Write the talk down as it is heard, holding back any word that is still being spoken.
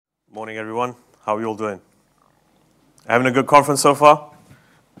Morning, everyone. How are you all doing? Having a good conference so far?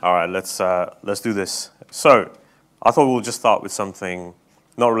 All right, let's do this. So, I thought we'll just start with something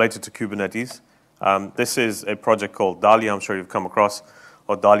not related to Kubernetes. This is a project called DALI. I'm sure you've come across,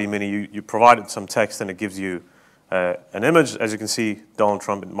 or DALI Mini. You provided some text, and it gives you an image. As you can see, Donald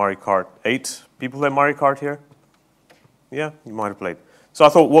Trump in Mario Kart 8. People play Mario Kart here? Yeah, you might have played. So I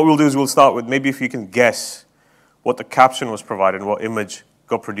thought what we'll do is we'll start with maybe if you can guess what the caption was provided and what image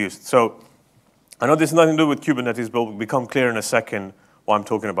got produced. So I know this has nothing to do with Kubernetes, but it'll become clear in a second why I'm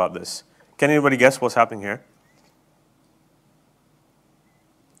talking about this. Can anybody guess what's happening here?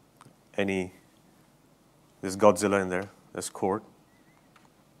 There's Godzilla in there. There's court.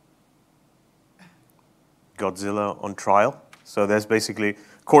 Godzilla on trial. So there's basically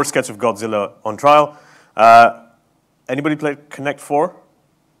court sketch of Godzilla on trial. Anybody played Connect 4?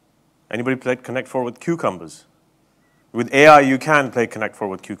 Anybody played Connect 4 with cucumbers? With AI, you can play Connect 4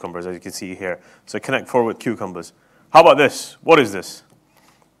 with cucumbers, as you can see here. So Connect 4 with cucumbers. How about this? What is this?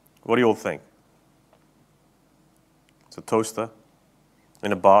 What do you all think? It's a toaster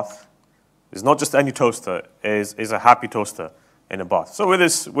in a bath. It's not just any toaster. It's a happy toaster in a bath. So with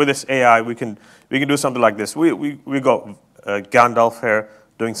this AI, we can do something like this. We got Gandalf here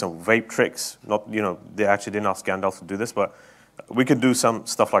doing some vape tricks. Not, they actually didn't ask Gandalf to do this, but we could do some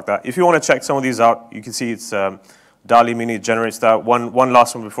stuff like that. If you want to check some of these out, you can see it's DALI Mini generates that. One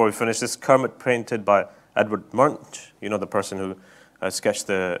last one before we finish. This Kermit painted by Edward Munch, the person who sketched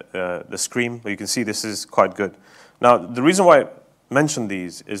the Scream. But you can see this is quite good. Now, the reason why I mentioned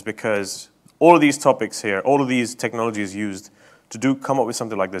these is because all of these topics here, all of these technologies used to come up with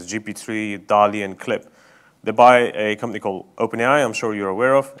something like this, GP3, DALI, and Clip, they're by a company called OpenAI, I'm sure you're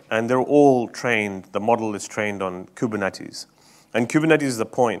aware of, and they're all trained, the model is trained on Kubernetes. And Kubernetes is the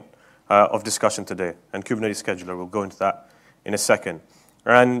point of discussion today, and Kubernetes Scheduler, we'll go into that in a second.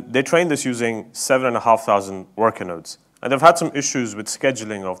 And they trained this using 7,500 worker nodes. And they've had some issues with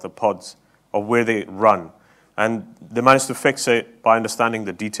scheduling of the pods, of where they run. And they managed to fix it by understanding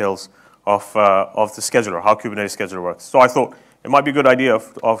the details of the scheduler, how Kubernetes Scheduler works. So I thought it might be a good idea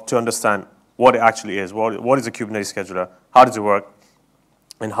to understand what it actually is. What is a Kubernetes Scheduler? How does it work?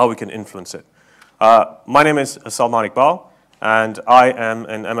 And how we can influence it. My name is Salman Iqbal. And I am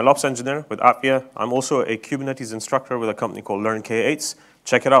an MLOps engineer with Appvia. I'm also a Kubernetes instructor with a company called LearnK8.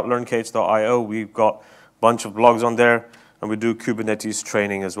 Check it out, learnk8.io. We've got a bunch of blogs on there, and we do Kubernetes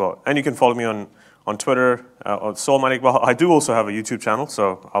training as well. And you can follow me on Twitter, on Salman Iqbal. I do also have a YouTube channel,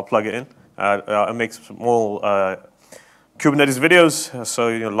 so I'll plug it in. I make small Kubernetes videos, so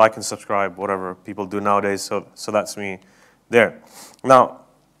like and subscribe, whatever people do nowadays. So that's me there. Now,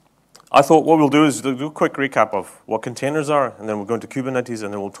 I thought what we'll do is do a quick recap of what containers are, and then we'll go into Kubernetes,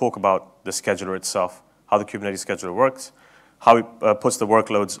 and then we'll talk about the scheduler itself, how the Kubernetes scheduler works, how it puts the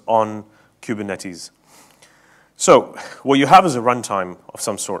workloads on Kubernetes. So what you have is a runtime of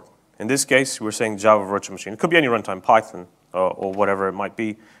some sort. In this case, we're saying Java virtual machine. It could be any runtime, Python, or whatever it might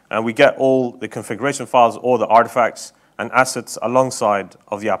be. And we get all the configuration files, all the artifacts and assets alongside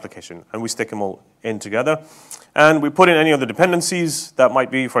of the application, and we stick them all in together. And we put in any of the dependencies that might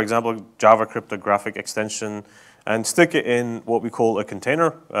be, for example, Java cryptographic extension, and stick it in what we call a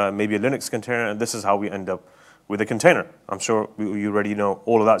container, maybe a Linux container, and this is how we end up with a container. I'm sure you already know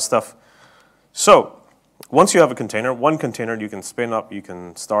all of that stuff. So once you have a container, one container you can spin up, you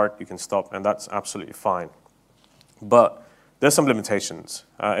can start, you can stop, and that's absolutely fine. But there's some limitations.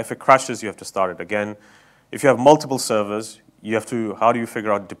 If it crashes, you have to start it again. If you have multiple servers, how do you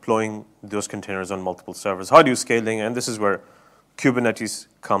figure out deploying those containers on multiple servers? How do you scaling? And this is where Kubernetes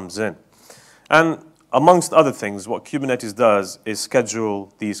comes in. And amongst other things, what Kubernetes does is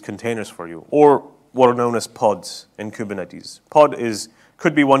schedule these containers for you, or what are known as pods in Kubernetes. Pod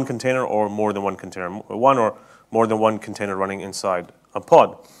could be one container or more than one container, one or more than one container running inside a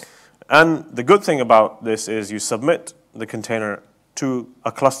pod. And the good thing about this is you submit the container to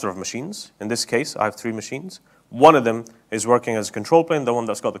a cluster of machines. In this case, I have 3 machines. One of them is working as a control plane, the one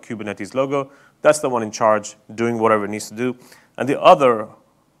that's got the Kubernetes logo. That's the one in charge, doing whatever it needs to do. And the other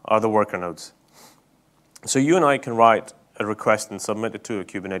are the worker nodes. So you and I can write a request and submit it to a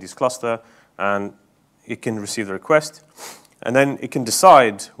Kubernetes cluster, and it can receive the request. And then it can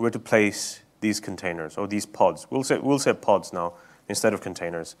decide where to place these containers, or these pods. We'll say pods now instead of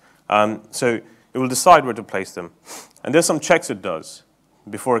containers. So it will decide where to place them. And there's some checks it does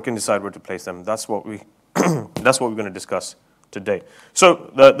before it can decide where to place them. That's what we're going to discuss today.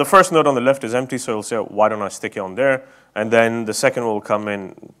 So the first node on the left is empty, so it'll say, why don't I stick it on there? And then the second will come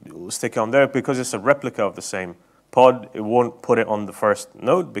in, we'll stick it on there because it's a replica of the same pod. It won't put it on the first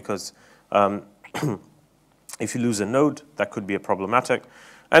node because if you lose a node, that could be problematic.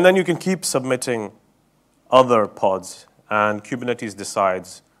 And then you can keep submitting other pods, and Kubernetes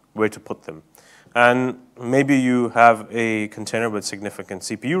decides where to put them. And maybe you have a container with significant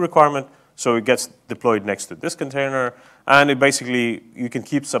CPU requirement, so it gets deployed next to this container, and it basically, you can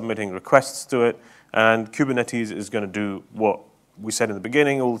keep submitting requests to it, and Kubernetes is going to do what we said in the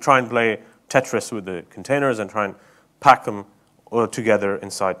beginning. It will try and play Tetris with the containers and try and pack them all together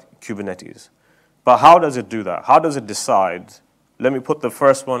inside Kubernetes. But how does it do that? How does it decide, let me put the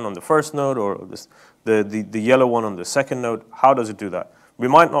first one on the first node, or the yellow one on the second node? How does it do that? We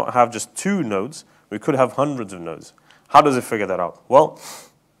might not have just 2 nodes. We could have hundreds of nodes. How does it figure that out? Well,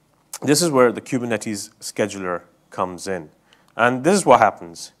 this is where the Kubernetes scheduler comes in. And this is what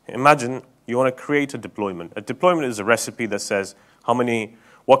happens. Imagine you want to create a deployment. A deployment is a recipe that says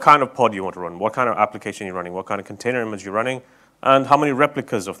what kind of pod you want to run, what kind of application you're running, what kind of container image you're running, and how many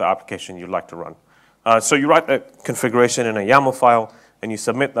replicas of the application you'd like to run. So you write a configuration in a YAML file, and you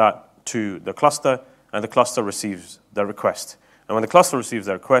submit that to the cluster, and the cluster receives the request. And when the cluster receives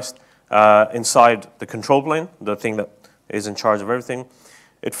the request, inside the control plane, the thing that is in charge of everything,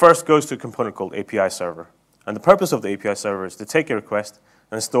 it first goes to a component called API server. And the purpose of the API server is to take a request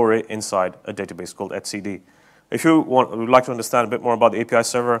and store it inside a database called etcd. If you would like to understand a bit more about the API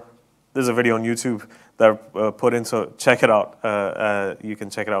server, there's a video on YouTube that I put in, so check it out. You can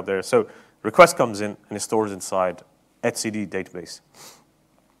check it out there. So request comes in, and it stores inside etcd database.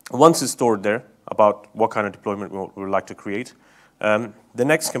 Once it's stored there, about what kind of deployment we would like to create, the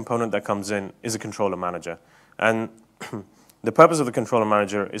next component that comes in is a controller manager. And the purpose of the controller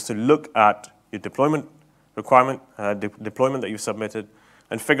manager is to look at your deployment requirement, deployment that you've submitted,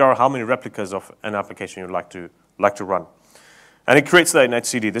 and figure out how many replicas of an application you'd like to run. And it creates that in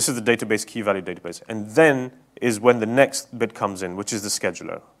etcd. This is the database, key value database. And then is when the next bit comes in, which is the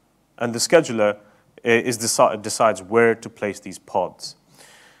scheduler. And the scheduler decides where to place these pods.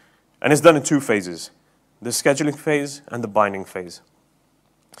 And it's done in 2 phases, the scheduling phase and the binding phase.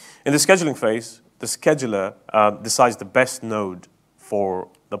 In the scheduling phase, the scheduler decides the best node for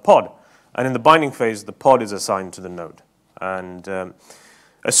the pod. And in the binding phase, the pod is assigned to the node. And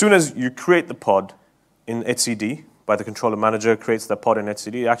as soon as you create the pod in etcd, by the controller manager creates the pod in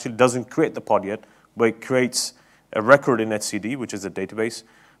etcd, it actually doesn't create the pod yet, but it creates a record in etcd, which is a database.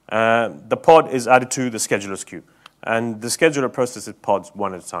 The pod is added to the scheduler's queue. And the scheduler processes pods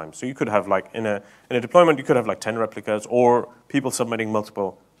one at a time. So you could have, like, in a deployment, you could have like 10 replicas, or people submitting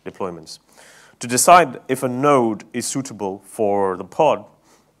multiple deployments. To decide if a node is suitable for the pod,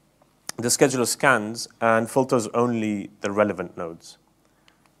 the scheduler scans and filters only the relevant nodes.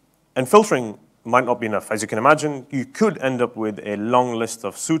 And filtering might not be enough. As you can imagine, you could end up with a long list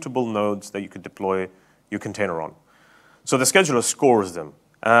of suitable nodes that you could deploy your container on. So the scheduler scores them.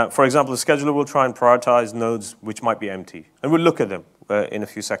 For example, the scheduler will try and prioritize nodes which might be empty. And we'll look at them in a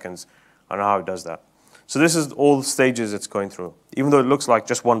few seconds on how it does that. So this is all the stages it's going through. Even though it looks like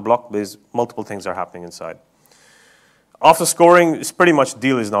just one block, there's multiple things that are happening inside. After scoring, it's pretty much the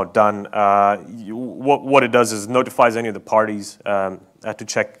deal is now done. What it does is notifies any of the parties to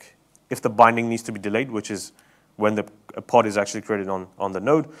check if the binding needs to be delayed, which is when the pod is actually created on the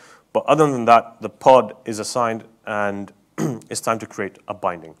node. But other than that, the pod is assigned, and it's time to create a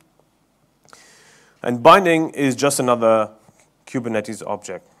binding. And binding is just another Kubernetes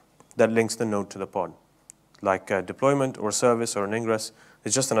object that links the node to the pod. Like a deployment or a service or an ingress,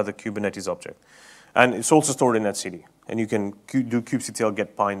 it's just another Kubernetes object. And it's also stored in etcd. And you can do kubectl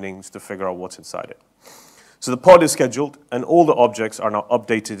get bindings to figure out what's inside it. So the pod is scheduled, and all the objects are now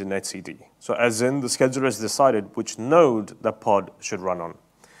updated in etcd. So as in, the scheduler has decided which node the pod should run on.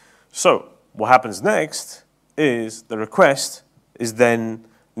 So what happens next is the request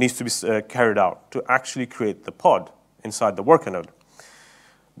needs to be carried out to actually create the pod inside the worker node.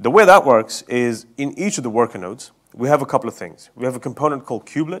 The way that works is in each of the worker nodes, we have a couple of things. We have a component called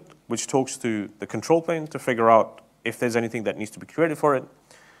kubelet, which talks to the control plane to figure out if there's anything that needs to be created for it.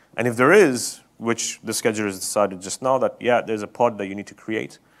 And if there is, which the scheduler has decided just now that, yeah, there's a pod that you need to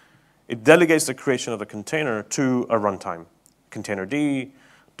create, it delegates the creation of the container to a runtime. Containerd,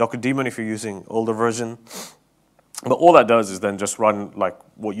 Docker daemon if you're using older version. But all that does is then just run like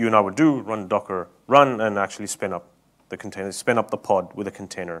what you and I would do, run Docker run, and actually spin up the container, spin up the pod with a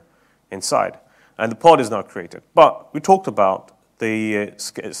container inside. And the pod is now created. But we talked about the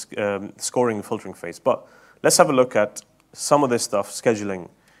scoring and filtering phase. But let's have a look at some of this stuff, scheduling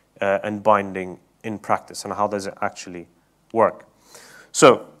and binding in practice, and how does it actually work.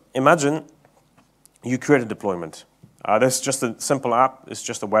 So imagine you create a deployment. This is just a simple app. It's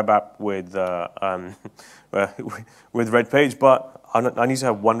just a web app with red page, but I need to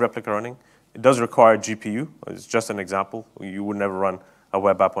have one replica running. It does require GPU. It's just an example. You would never run a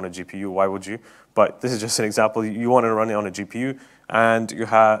web app on a GPU. Why would you? But this is just an example. You want to run it on a GPU, and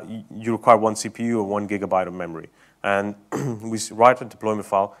you require 1 CPU or 1 GB of memory. And we write a deployment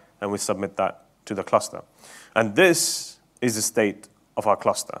file, and we submit that to the cluster. And this is the state of our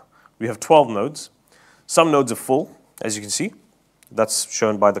cluster. We have 12 nodes. Some nodes are full, as you can see. That's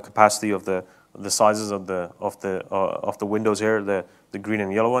shown by the capacity of the sizes of the windows here, the green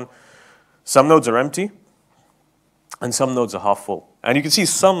and yellow one. Some nodes are empty, and some nodes are half full. And you can see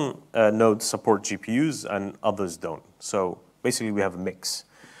some nodes support GPUs and others don't. So basically, we have a mix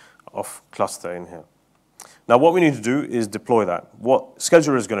of cluster in here. Now, what we need to do is deploy that. What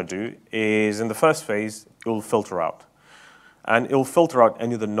scheduler is going to do is, in the first phase, it will filter out. And it will filter out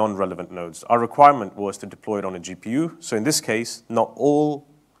any of the non-relevant nodes. Our requirement was to deploy it on a GPU. So in this case, not all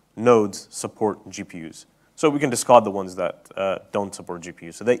nodes support GPUs. So we can discard the ones that don't support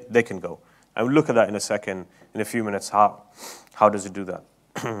GPUs. So they can go. And we'll look at that in a second, in a few minutes, how does it do that.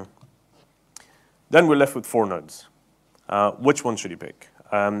 Then we're left with 4 nodes. Which one should you pick?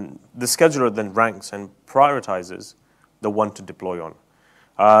 The scheduler then ranks and prioritizes the one to deploy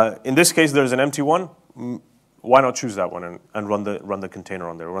on. In this case, there's an empty one. Why not choose that one and run the container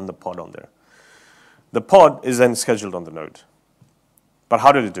on there, run the pod on there? The pod is then scheduled on the node. But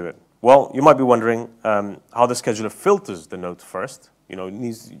how did it do it? Well, you might be wondering how the scheduler filters the node first. You know,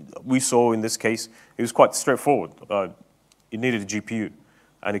 we saw in this case, it was quite straightforward. It needed a GPU,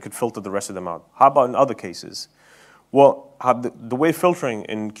 and it could filter the rest of them out. How about in other cases? Well, the way filtering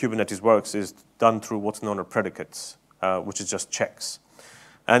in Kubernetes works is done through what's known as predicates, which is just checks.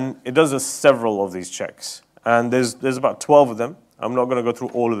 And it does several of these checks. And there's about 12 of them. I'm not going to go through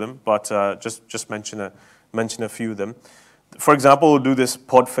all of them, but just mention a few of them. For example, we'll do this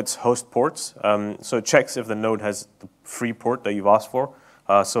pod fits host ports. So it checks if the node has the free port that you've asked for.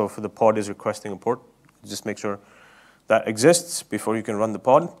 So if the pod is requesting a port, just make sure that exists before you can run the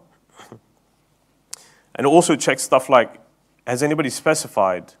pod. And it also checks stuff like, has anybody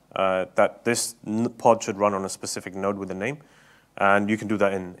specified that this pod should run on a specific node with a name? And you can do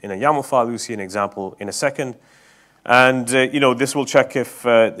that in a YAML file. You'll see an example in a second. And this will check if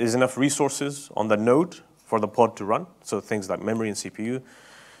there's enough resources on the node for the pod to run, so things like memory and CPU.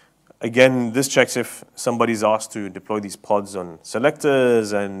 Again, this checks if somebody's asked to deploy these pods on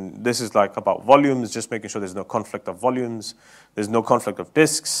selectors, and this is like about volumes, just making sure there's no conflict of volumes, there's no conflict of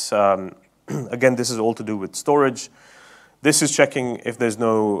disks. Again, this is all to do with storage. This is checking if there's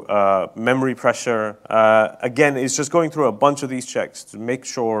no memory pressure. Again, it's just going through a bunch of these checks to make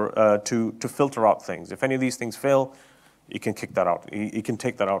sure to filter out things. If any of these things fail, you can kick that out. You can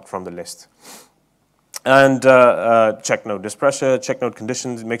take that out from the list. And check node disk pressure, check node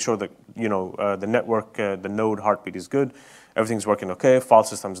conditions, make sure that the network, the node heartbeat is good, everything's working okay, file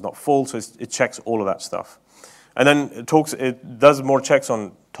system is not full, so it checks all of that stuff. And then it does more checks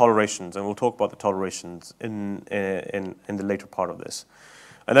on tolerations, and we'll talk about the tolerations in the later part of this.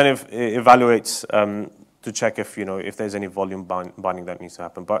 And then it evaluates to check if there's any volume binding that needs to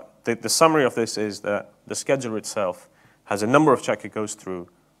happen. But the summary of this is that the scheduler itself has a number of checks it goes through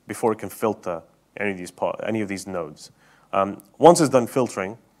before it can filter any of these nodes. Once it's done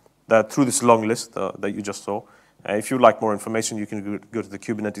filtering, through this long list that you just saw, if you'd like more information, you can go to the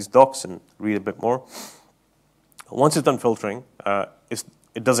Kubernetes docs and read a bit more. Once it's done filtering,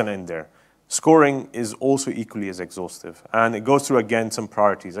 it doesn't end there. Scoring is also equally as exhaustive, and it goes through, again, some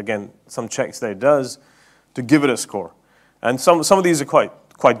priorities. Again, some checks that it does to give it a score. And some of these are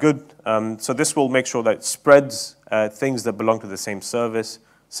quite good. So this will make sure that it spreads things that belong to the same service,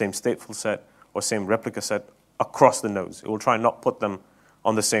 same stateful set, or same replica set across the nodes. It will try and not put them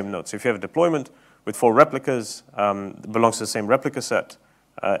on the same node. So if you have a deployment with 4 replicas that belongs to the same replica set,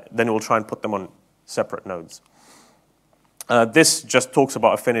 then it will try and put them on separate nodes. This just talks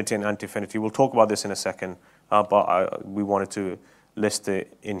about affinity and anti-affinity. We'll talk about this in a second, but we wanted to list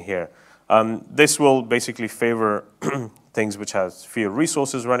it in here. This will basically favor things which has fewer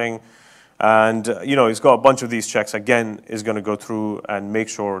resources running. And it's got a bunch of these checks. Again, is going to go through and make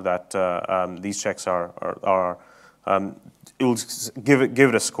sure that these checks it will give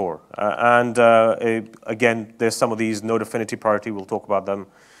it a score. Again, there's some of these node affinity priority. We'll talk about them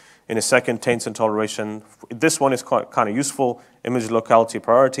in a second. Taints and toleration. This one is kind of useful. Image locality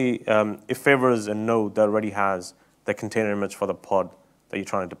priority. It favors a node that already has the container image for the pod that you're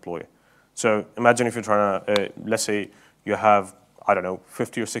trying to deploy. So imagine if you're trying to, let's say you have, I don't know,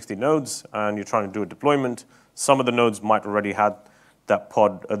 50 or 60 nodes, and you're trying to do a deployment. Some of the nodes might already had that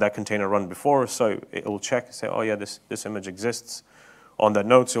pod, that container run before, so it will check, say, oh yeah, this image exists on that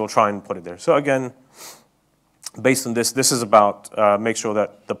node, so it will try and put it there. So again, based on this is about make sure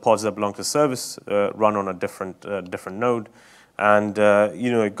that the pods that belong to service run on a different node, And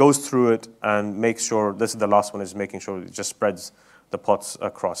it goes through it and makes sure, this is the last one, is making sure it just spreads the pods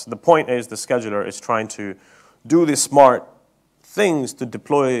across. The point is the scheduler is trying to do these smart things to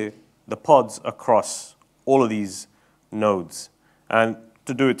deploy the pods across all of these nodes. And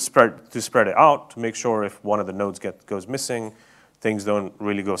to do it to spread it out, to make sure if one of the nodes goes missing, things don't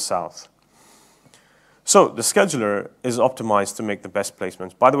really go south. So the scheduler is optimized to make the best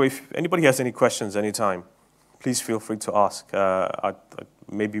placements. By the way, if anybody has any questions anytime, please feel free to ask.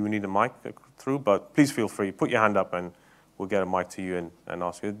 Maybe we need a mic through, but please feel free. Put your hand up and we'll get a mic to you and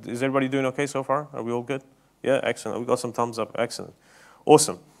ask you. Is everybody doing okay so far? Are we all good? Yeah, excellent. We got some thumbs up. Excellent.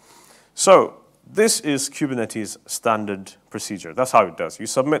 Awesome. So this is Kubernetes standard procedure. That's how it does. You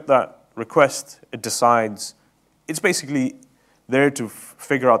submit that request. It decides. It's basically there to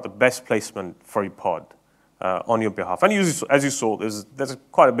figure out the best placement for your pod on your behalf. And as you saw, there's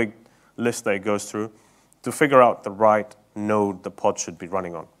quite a big list that it goes through to figure out the right node the pod should be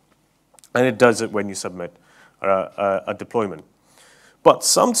running on. And it does it when you submit a deployment. But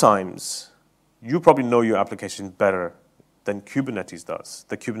sometimes you probably know your application better than Kubernetes does,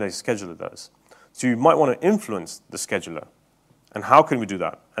 the Kubernetes scheduler does. So you might want to influence the scheduler. And how can we do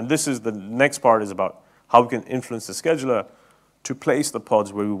that? And this is the next part, is about how we can influence the scheduler to place the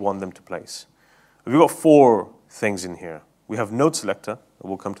pods where we want them to place. We've got 4 things in here. We have node selector.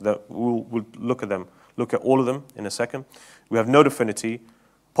 We'll come to that. We'll look at them. Look at all of them in a second. We have node affinity,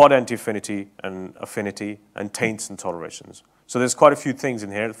 pod anti-affinity, and affinity, and taints and tolerations. So there's quite a few things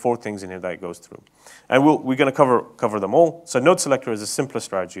in here, 4 things in here that it goes through. And we're going to cover them all. So node selector is a simpler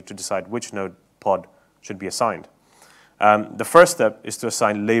strategy to decide which node pod should be assigned. The first step is to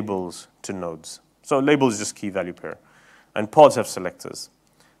assign labels to nodes. So label is just key value pair. And pods have selectors.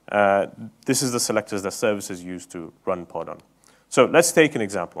 This is the selectors that services use to run pod on. So let's take an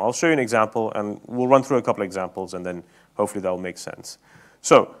example. I'll show you an example, and we'll run through a couple of examples, and then hopefully that will make sense.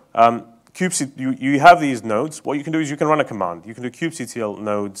 So kubectl, you have these nodes. What you can do is you can run a command. You can do kubectl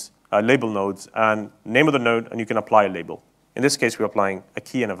nodes, label nodes, and name of the node, and you can apply a label. In this case, we're applying a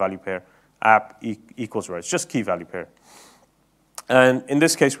key and a value pair. App equals red. It's just key value pair. And in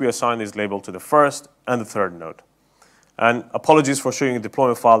this case, we assign this label to the first and the third node. And apologies for showing a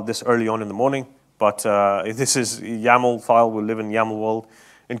deployment file this early on in the morning, but this is a YAML file. We live in YAML world.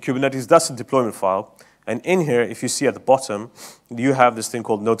 In Kubernetes, that's a deployment file. And in here, if you see at the bottom, you have this thing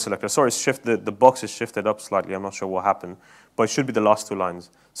called node selector. Sorry, the box is shifted up slightly. I'm not sure what happened, but it should be the last 2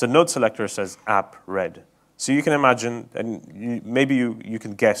 lines. So node selector says app red. So you can imagine, and maybe you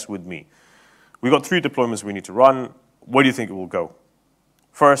can guess with me. We've got 3 deployments we need to run. Where do you think it will go?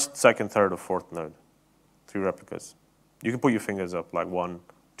 First, second, third, or fourth node? 3 replicas. You can put your fingers up, like 1,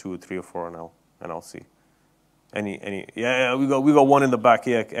 2, 3, or 4, and I'll see. Any? Yeah, we got 1 in the back.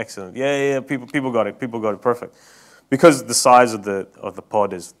 Yeah, excellent. Yeah. People got it. People got it. Perfect. Because the size of the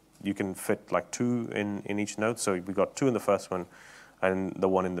pod is, you can fit like 2 in each node. So we got 2 in the first one, and the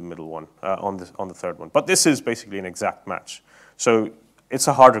 1 in the middle one on the third one. But this is basically an exact match. So it's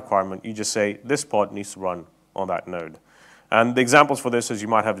a hard requirement. You just say this pod needs to run on that node. And the examples for this is you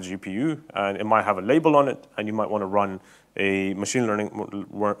might have a GPU, and it might have a label on it, and you might want to run a machine learning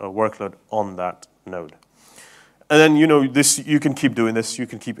workload on that node. And then, you can keep doing this. You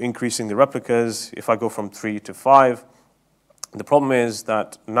can keep increasing the replicas. If I go from 3 to 5, the problem is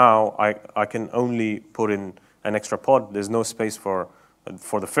that now I can only put in an extra pod. There's no space for the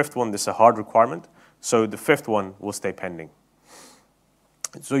 5th one. This is a hard requirement. So the 5th one will stay pending.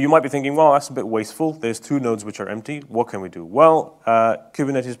 So you might be thinking, well, that's a bit wasteful. There's 2 nodes which are empty. What can we do? Well,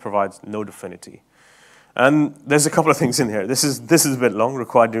 Kubernetes provides node affinity. And there's a couple of things in here. This is a bit long.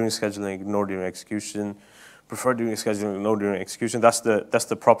 Required during scheduling, ignored during execution. Preferred during scheduling, ignored during execution. That's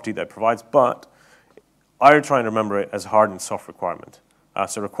the property that it provides. But I try and remember it as hard and soft requirement.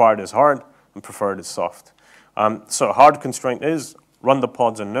 So required is hard and preferred is soft. So hard constraint is run the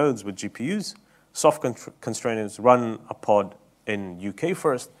pods and nodes with GPUs. Soft constraint is run a pod in UK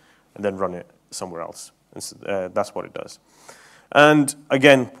first, and then run it somewhere else. That's what it does. And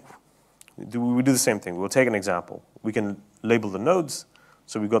again, we do the same thing. We'll take an example. We can label the nodes.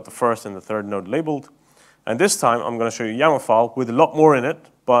 So we've got the first and the third node labeled. And this time, I'm going to show you a YAML file with a lot more in it,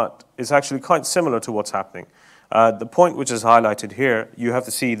 but it's actually quite similar to what's happening. The point which is highlighted here, you have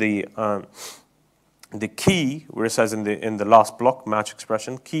to see the key, where it says in the last block, match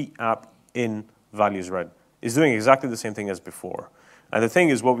expression, key app in values red, is doing exactly the same thing as before. And the thing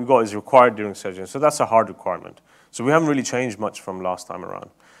is, what we've got is required during scheduling. So that's a hard requirement. So we haven't really changed much from last time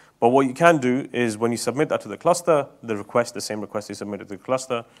around. But what you can do is when you submit that to the cluster, the same request you submitted to the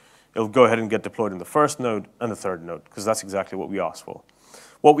cluster, it'll go ahead and get deployed in the first node and the third node, because that's exactly what we asked for.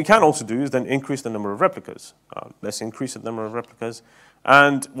 What we can also do is then increase the number of replicas. Let's increase the number of replicas.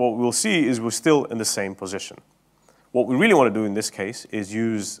 And what we'll see is we're still in the same position. What we really want to do in this case is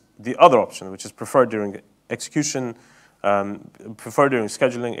use the other option, which is prefer during execution, prefer during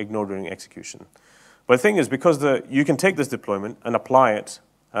scheduling, ignore during execution. But the thing is, because you can take this deployment and apply it,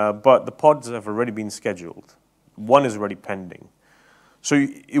 but the pods have already been scheduled. One is already pending. So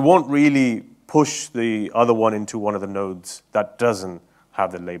it won't really push the other one into one of the nodes that doesn't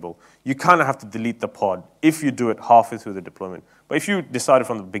have the label. You kind of have to delete the pod if you do it halfway through the deployment. But if you decided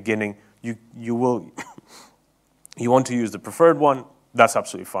from the beginning you want to use the preferred one, that's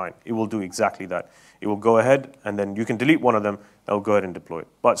absolutely fine. It will do exactly that. It will go ahead, and then you can delete one of them, and it'll go ahead and deploy it.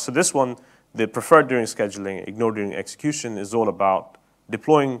 But so this one, the preferred during scheduling, ignore during execution, is all about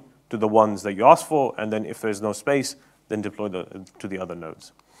deploying to the ones that you asked for, and then if there's no space, then deploy to the other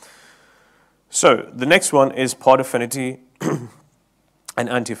nodes. So the next one is pod affinity and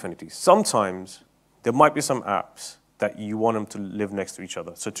anti-affinity. Sometimes there might be some apps that you want them to live next to each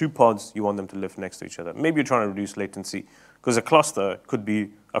other. So two pods, you want them to live next to each other. Maybe you're trying to reduce latency, because a cluster could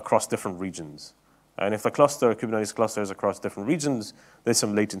be across different regions. And if the Kubernetes cluster is across different regions, there's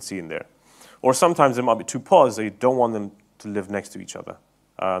some latency in there. Or sometimes there might be two pods that you don't want them to live next to each other.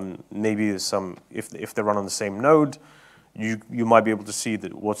 Maybe there's some, if they run on the same node, you might be able to see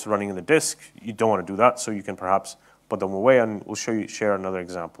what's running in the disk. You don't want to do that, so you can perhaps put them away, and we'll share another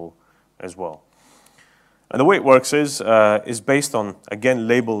example as well. And the way it works is based on, again,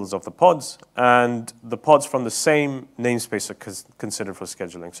 labels of the pods, and the pods from the same namespace are considered for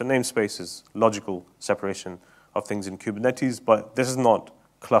scheduling. So namespace is logical separation of things in Kubernetes, but this is not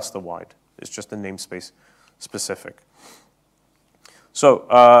cluster-wide. It's just a namespace specific. So,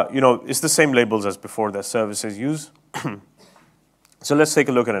 it's the same labels as before that services use. So let's take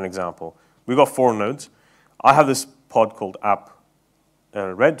a look at an example. We've got 4 nodes. I have this pod called app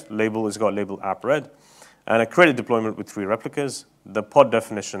red. It's got label app red. And I created deployment with 3 replicas. The pod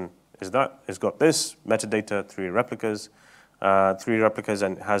definition is that. It's got this, metadata, 3 replicas,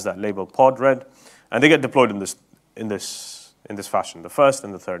 and has that label pod red. And they get deployed in this fashion, the first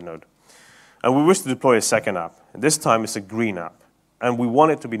and the third node. And we wish to deploy a second app. And this time it's a green app. And we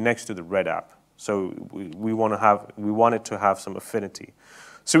want it to be next to the red app. So we want it to have some affinity.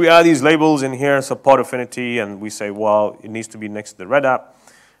 So we add these labels in here, so pod affinity, and we say, well, it needs to be next to the red app.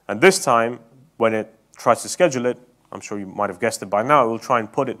 And this time, when it tries to schedule it, I'm sure you might have guessed it by now, it will try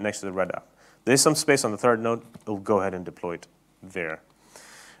and put it next to the red app. There's some space on the third node, it'll go ahead and deploy it there.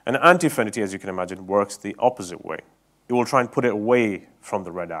 And anti-affinity, as you can imagine, works the opposite way. It will try and put it away from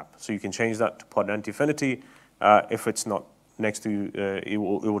the red app. So you can change that to pod anti-affinity. If it's not next to, it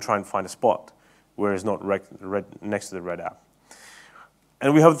will try and find a spot where it's not next to the red app.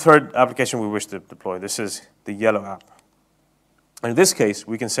 And we have the third application we wish to deploy. This is the yellow app. And in this case,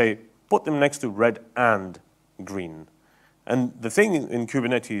 we can say, put them next to red and green. And the thing in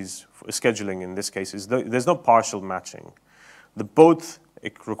Kubernetes scheduling in this case is there's no partial matching. Both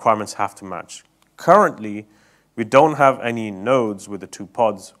requirements have to match. Currently, we don't have any nodes with the 2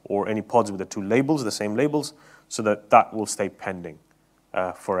 pods or any pods with the 2 labels, the same labels, so that will stay pending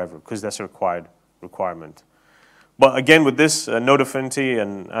forever, because that's a requirement. But again, with this node affinity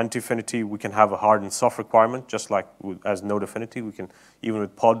and anti-affinity, we can have a hard and soft requirement, just like as node affinity. Even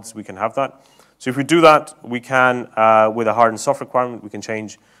with pods, we can have that. So if we do that, we can, with a hard and soft requirement, we can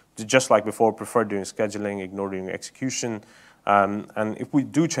change to just like before, prefer during scheduling, ignore during execution. And if we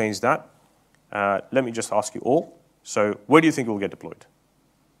do change that, let me just ask you all. So where do you think it will get deployed?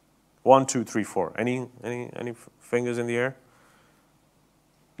 1, 2, 3, 4. Any fingers in the air?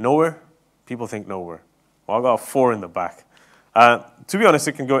 Nowhere? People think nowhere. Well, I've got 4 in the back. To be honest,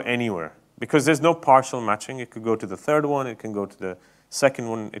 it can go anywhere because there's no partial matching. It could go to the third one. It can go to the second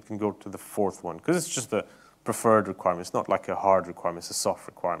one. It can go to the fourth one because it's just a preferred requirement. It's not like a hard requirement. It's a soft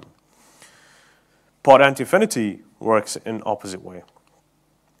requirement. Pod anti-affinity works in opposite way.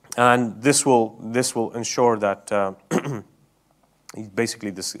 And this will ensure that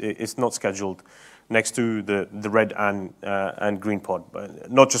basically it's not scheduled next to the red and green pod,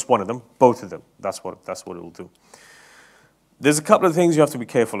 but not just one of them, both of them. That's what it will do. There's a couple of things you have to be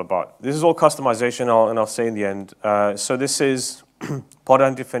careful about. This is all customization, and I'll say in the end. So this is pod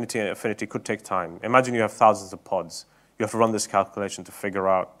anti-affinity and affinity could take time. Imagine you have thousands of pods. You have to run this calculation to figure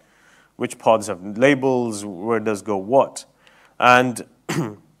out which pods have labels, where does go what, and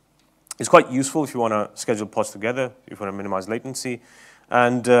it's quite useful if you want to schedule pods together, if you want to minimize latency.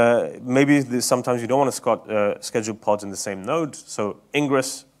 And maybe sometimes you don't want to schedule pods in the same node. So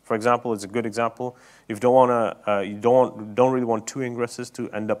ingress, for example, is a good example. If you don't really want 2 ingresses to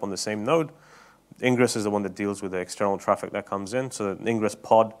end up on the same node, Ingress is the one that deals with the external traffic that comes in. So the ingress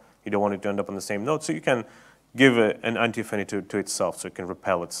pod, you don't want it to end up on the same node. So you can give it an anti-affinity to itself, so it can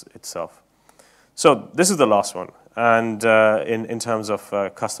repel itself. So this is the last one. And in terms of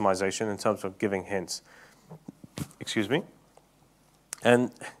customization, in terms of giving hints. Excuse me.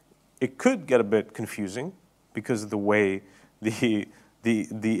 And it could get a bit confusing because of the way the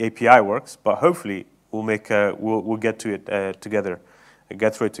API works, but hopefully we'll get to it together,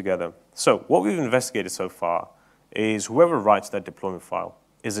 get through it together. So what we've investigated so far is whoever writes that deployment file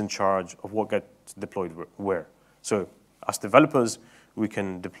is in charge of what gets deployed where. So as developers, we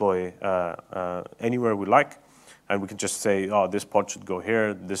can deploy anywhere we like, and we can just say, oh, this pod should go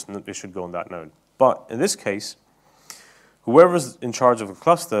here, it should go on that node. But in this case, whoever's in charge of a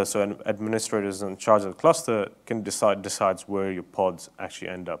cluster, so an administrator is in charge of the cluster, can decides where your pods actually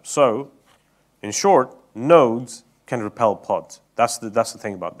end up. So, in short, nodes can repel pods. That's the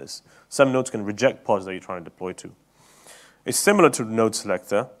thing about this. Some nodes can reject pods that you're trying to deploy to. It's similar to the node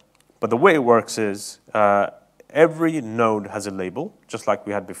selector, but the way it works is every node has a label, just like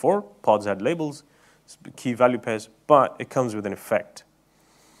we had before. Pods had labels, key value pairs, but it comes with an effect.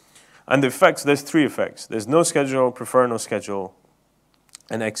 And the effects, there's 3 effects. There's no schedule, prefer no schedule,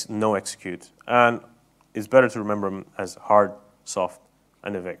 and no execute. And it's better to remember them as hard, soft,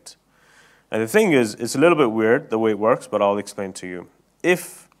 and evict. And the thing is, it's a little bit weird the way it works, but I'll explain to you.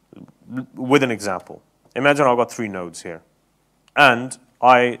 With an example, imagine I've got 3 nodes here. And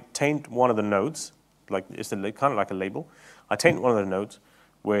I taint one of the nodes, like it's kind of like a label. I taint one of the nodes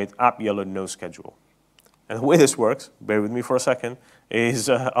with app yellow no schedule. And the way this works, bear with me for a second, is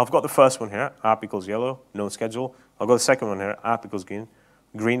I've got the first one here, app equals yellow, no schedule. I've got the second one here, app equals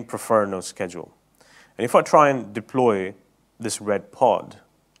green, prefer no schedule. And if I try and deploy this red pod,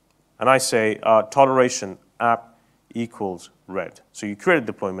 and I say toleration app equals red. So you create a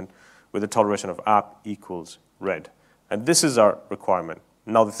deployment with a toleration of app equals red. And this is our requirement.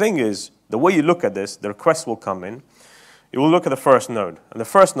 Now the thing is, the way you look at this, the request will come in. It will look at the first node. And the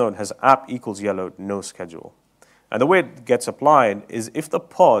first node has app equals yellow, no schedule. And the way it gets applied is if the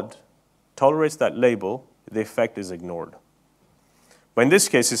pod tolerates that label, the effect is ignored. But in this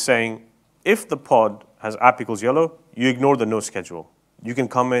case, it's saying if the pod has app equals yellow, you ignore the no schedule. You can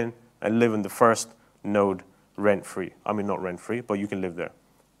come in and live in the first node rent-free. I mean, not rent-free, but you can live there.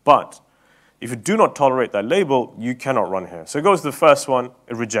 But if you do not tolerate that label, you cannot run here. So it goes to the first one,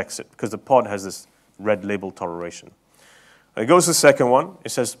 it rejects it, because the pod has this red label toleration. And it goes to the second one, it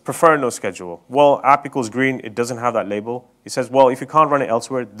says prefer no schedule. Well, app equals green, it doesn't have that label. It says, well, if you can't run it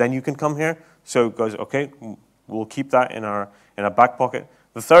elsewhere, then you can come here. So it goes, okay, we'll keep that in our back pocket.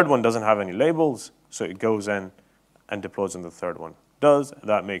 The third one doesn't have any labels, so it goes in and deploys on the third one. Does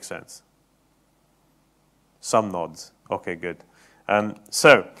that make sense? Some nods. Okay, good.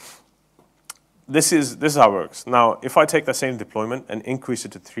 So this is how it works. Now, if I take that same deployment and increase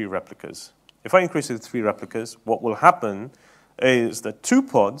it to 3 replicas, if I increase it to 3 replicas, what will happen is that 2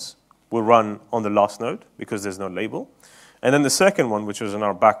 pods will run on the last node because there's no label. And then the second one, which is in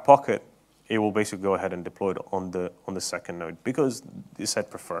our back pocket, it will basically go ahead and deploy it on the second node because it said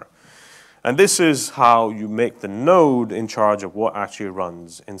prefer. And this is how you make the node in charge of what actually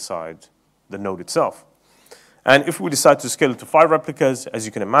runs inside the node itself. And if we decide to scale it to 5 replicas, as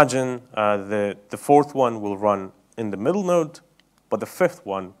you can imagine, the 4th one will run in the middle node, but the 5th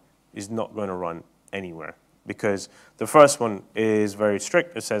one is not going to run anywhere because the first one is very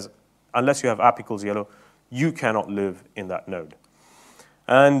strict. It says, unless you have app equals yellow, you cannot live in that node.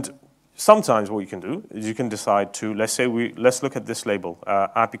 And sometimes what you can do is you can decide to, let's look at this label,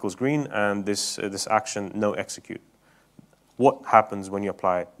 app equals green, and this action, no execute. What happens when you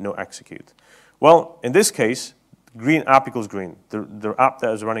apply no execute? Well, in this case, green app equals green. The app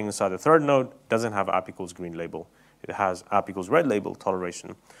that is running inside the 3rd node doesn't have app equals green label. It has app equals red label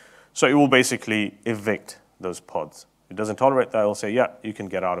toleration. So it will basically evict those pods. It doesn't tolerate that. It will say, yeah, you can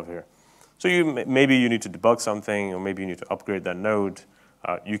get out of here. So maybe you need to debug something, or maybe you need to upgrade that node.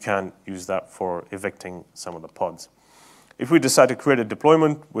 You can use that for evicting some of the pods. If we decide to create a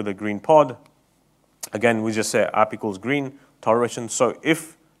deployment with a green pod, again, we just say app equals green toleration. So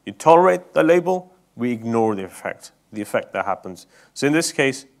if you tolerate the label, we ignore the effect that happens. So in this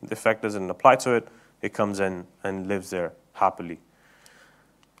case, the effect doesn't apply to it. It comes in and lives there happily.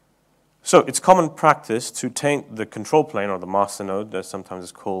 So it's common practice to taint the control plane, or the master node, as sometimes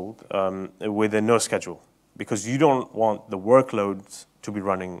it's called, with a no schedule, because you don't want the workloads to be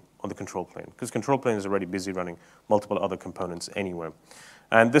running on the control plane, because control plane is already busy running multiple other components anywhere.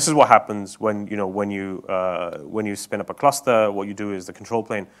 And this is what happens when you spin up a cluster. What you do is the control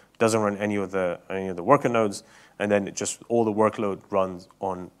plane doesn't run any of the worker nodes, and then all the workload runs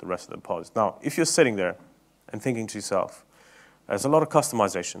on the rest of the pods. Now, if you're sitting there and thinking to yourself, there's a lot of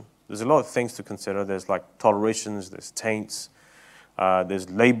customization. There's a lot of things to consider. There's like tolerations, there's taints, there's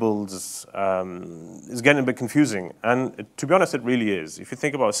labels. It's getting a bit confusing. And to be honest, it really is. If you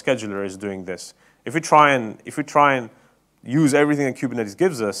think about a scheduler is doing this, if we try and use everything that Kubernetes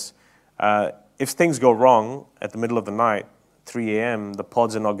gives us, if things go wrong at the middle of the night, 3 a.m., the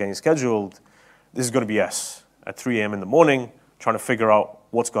pods are not getting scheduled, this is going to be us at 3 a.m. in the morning, trying to figure out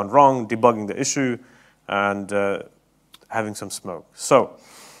what's gone wrong, debugging the issue, and having some smoke.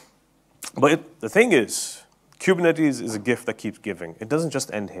 But the thing is, Kubernetes is a gift that keeps giving. It doesn't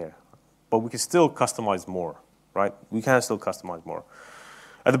just end here, but we can still customize more, right? We can still customize more.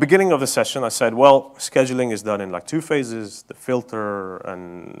 At the beginning of the session, I said, well, scheduling is done in like 2 phases, the filter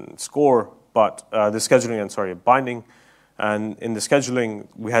and score, but the scheduling and, sorry, binding. And in the scheduling,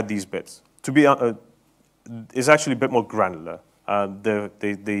 we had these bits. To be it's actually a bit more granular.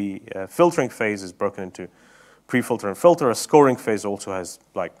 The filtering phase is broken into pre-filter and filter. A scoring phase also has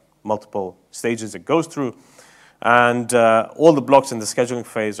like multiple stages it goes through. And all the blocks in the scheduling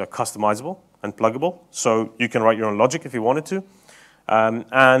phase are customizable and pluggable. So you can write your own logic if you wanted to.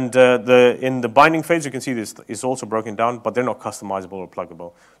 In the binding phase, you can see this is also broken down, but they're not customizable or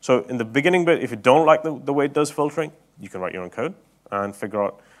pluggable. So in the beginning bit, if you don't like the way it does filtering, you can write your own code and figure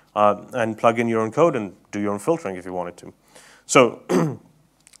out and plug in your own code and do your own filtering if you wanted to. So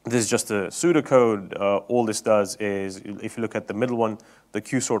this is just a pseudocode. All this does is, if you look at the middle one, the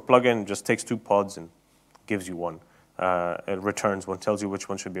qsort plugin just takes 2 pods and gives you one. It returns one, tells you which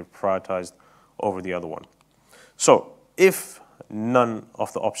one should be prioritized over the other one. So if none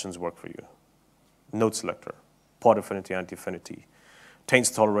of the options work for you, node selector, pod affinity, anti-affinity, taints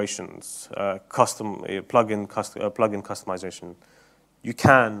tolerations, plugin customization, you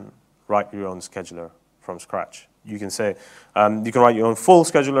can write your own scheduler from scratch. You can say, you can write your own full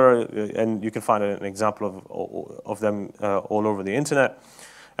scheduler, and you can find an example of them all over the internet.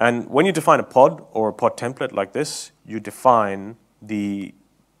 And when you define a pod or a pod template like this, you define the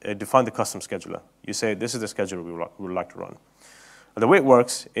custom scheduler. You say, this is the scheduler we would like to run. And the way it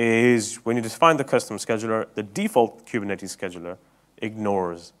works is when you define the custom scheduler, the default Kubernetes scheduler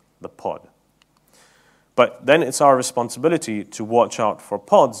ignores the pod. But then it's our responsibility to watch out for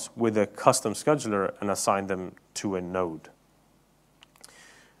pods with a custom scheduler and assign them to a node.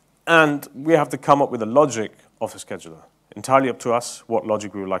 And we have to come up with a logic of a scheduler. Entirely up to us what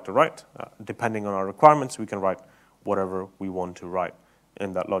logic we would like to write. Depending on our requirements, we can write whatever we want to write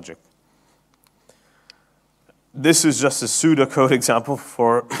in that logic. This is just a pseudocode example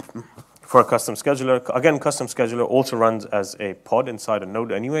for a custom scheduler. Again, custom scheduler also runs as a pod inside a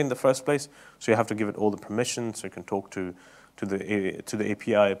node anyway in the first place. So you have to give it all the permissions so you can talk to the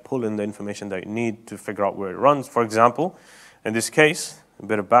API, pull in the information that you need to figure out where it runs. For example, in this case, a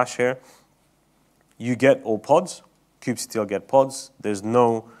bit of bash here, you get all pods, kubectl get pods. There's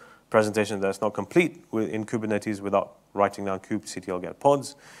no presentation that's not complete in Kubernetes without writing down kubectl get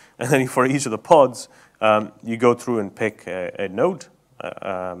pods. And then for each of the pods, you go through and pick a node,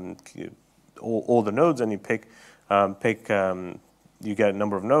 all the nodes, and you you get a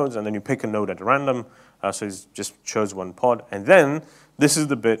number of nodes, and then you pick a node at random, so it just chose one pod. And then this is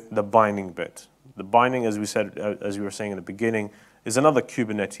the binding bit. The binding, as we were saying in the beginning, is another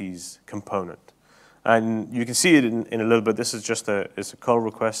Kubernetes component. And you can see it in a little bit. This is just it's a call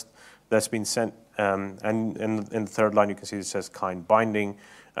request that's been sent, and in the third line you can see it says kind binding,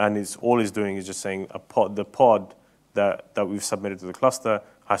 and all it's doing is just saying the pod that we've submitted to the cluster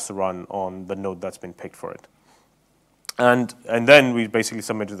has to run on the node that's been picked for it. And then we basically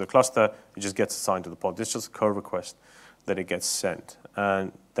submit it to the cluster, it just gets assigned to the pod. It's just a call request that it gets sent,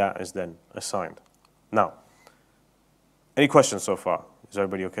 and that is then assigned. Now, any questions so far? Is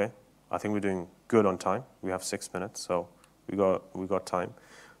everybody okay? I think we're doing good on time. We have 6 minutes, so we got time.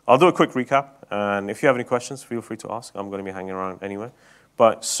 I'll do a quick recap, and if you have any questions, feel free to ask. I'm going to be hanging around anyway.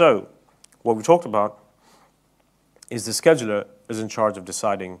 But so, what we talked about is the scheduler is in charge of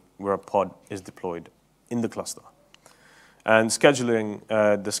deciding where a pod is deployed in the cluster. And scheduling,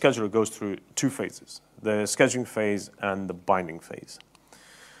 the scheduler goes through 2 phases, the scheduling phase and the binding phase.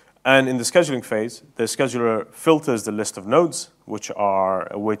 And in the scheduling phase, the scheduler filters the list of nodes, which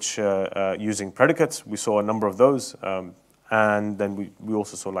using predicates. We saw a number of those, and then we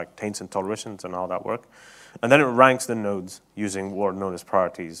also saw like taints and tolerations and how that work. And then it ranks the nodes using what are known as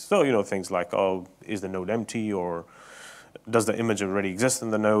priorities. So things like, oh, is the node empty, or does the image already exist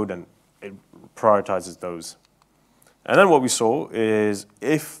in the node, and it prioritizes those. And then what we saw is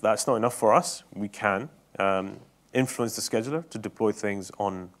if that's not enough for us, we can influence the scheduler to deploy things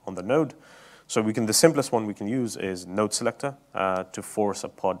on the node. So the simplest one we can use is node selector to force a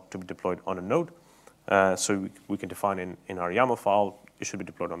pod to be deployed on a node. So we can define in our YAML file, it should be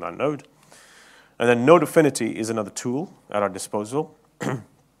deployed on that node. And then node affinity is another tool at our disposal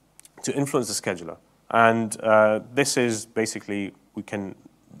to influence the scheduler. And this is basically, we can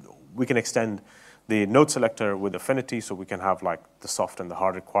extend the node selector with affinity, so we can have like the soft and the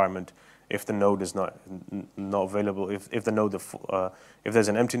hard requirement. If the node is not available, if there's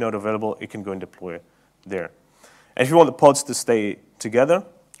an empty node available, it can go and deploy there. And if you want the pods to stay together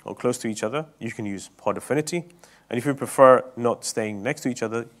or close to each other, you can use pod affinity. And if you prefer not staying next to each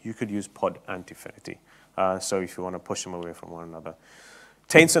other, you could use pod anti-affinity. So if you want to push them away from one another.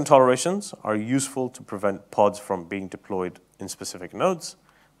 Taints and tolerations are useful to prevent pods from being deployed in specific nodes.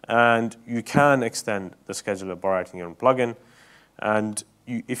 And you can extend the scheduler by writing your own plugin. And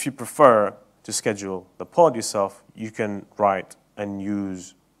if you prefer to schedule the pod yourself, you can write and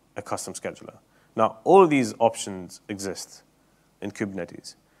use a custom scheduler. Now, all of these options exist in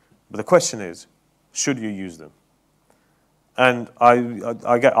Kubernetes. But the question is, should you use them? And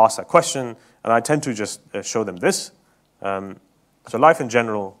I get asked that question, and I tend to just show them this. So life in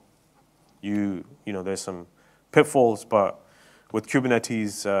general, there's some pitfalls, but with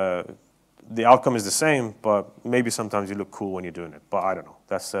Kubernetes, the outcome is the same, but maybe sometimes you look cool when you're doing it. But I don't know.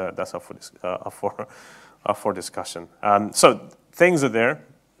 That's up for discussion. So things are there.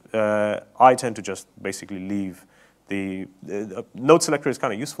 I tend to just basically leave the node selector is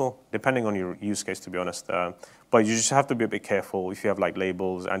kind of useful, depending on your use case, to be honest. But you just have to be a bit careful if you have like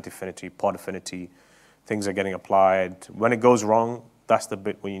labels, anti-affinity, pod affinity, things are getting applied. When it goes wrong, that's the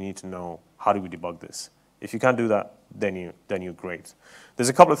bit where you need to know, how do we debug this? If you can't do that, then you're great. There's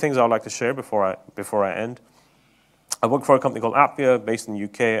a couple of things I would like to share before I end. I work for a company called Appvia, based in the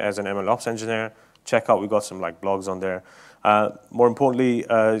UK as an MLOps engineer. Check out, we've got some like blogs on there. More importantly,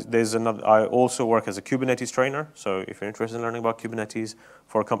 I also work as a Kubernetes trainer. So if you're interested in learning about Kubernetes,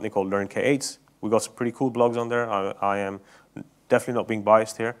 for a company called LearnK8, we've got some pretty cool blogs on there. I am definitely not being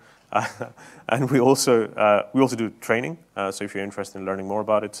biased here. And we also do training. So if you're interested in learning more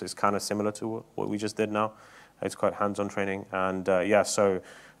about it, it's kind of similar to what we just did now. It's quite hands-on training. And so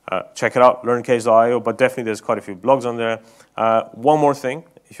check it out, learnk.io, but definitely there's quite a few blogs on there. One more thing,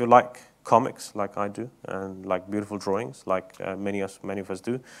 if you like comics like I do, and like beautiful drawings like many of us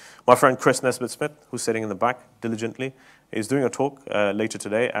do, my friend Chris Nesbitt-Smith, who's sitting in the back diligently, is doing a talk later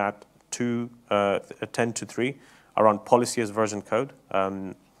today at 10 to 3 around policy as version code.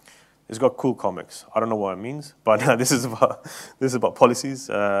 It's got cool comics. I don't know what it means, but this is about policies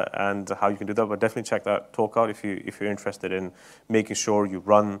and how you can do that. But definitely check that talk out if you're interested in making sure you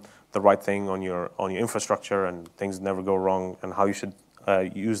run the right thing on your infrastructure and things never go wrong, and how you should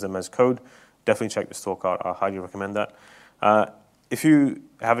use them as code. Definitely check this talk out. I highly recommend that. If you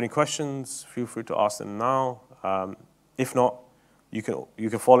have any questions, feel free to ask them now. If not, you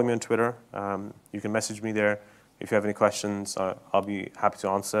can follow me on Twitter. You can message me there. If you have any questions, I'll be happy to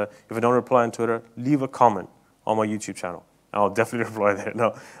answer. If I don't reply on Twitter, leave a comment on my YouTube channel. I'll definitely reply there.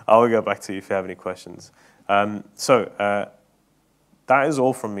 No, I will get back to you if you have any questions. That is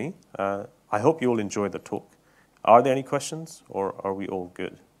all from me. I hope you all enjoyed the talk. Are there any questions, or are we all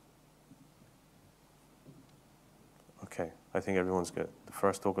good? Okay, I think everyone's good. The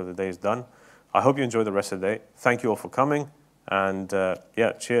first talk of the day is done. I hope you enjoy the rest of the day. Thank you all for coming, and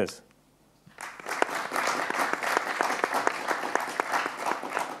cheers.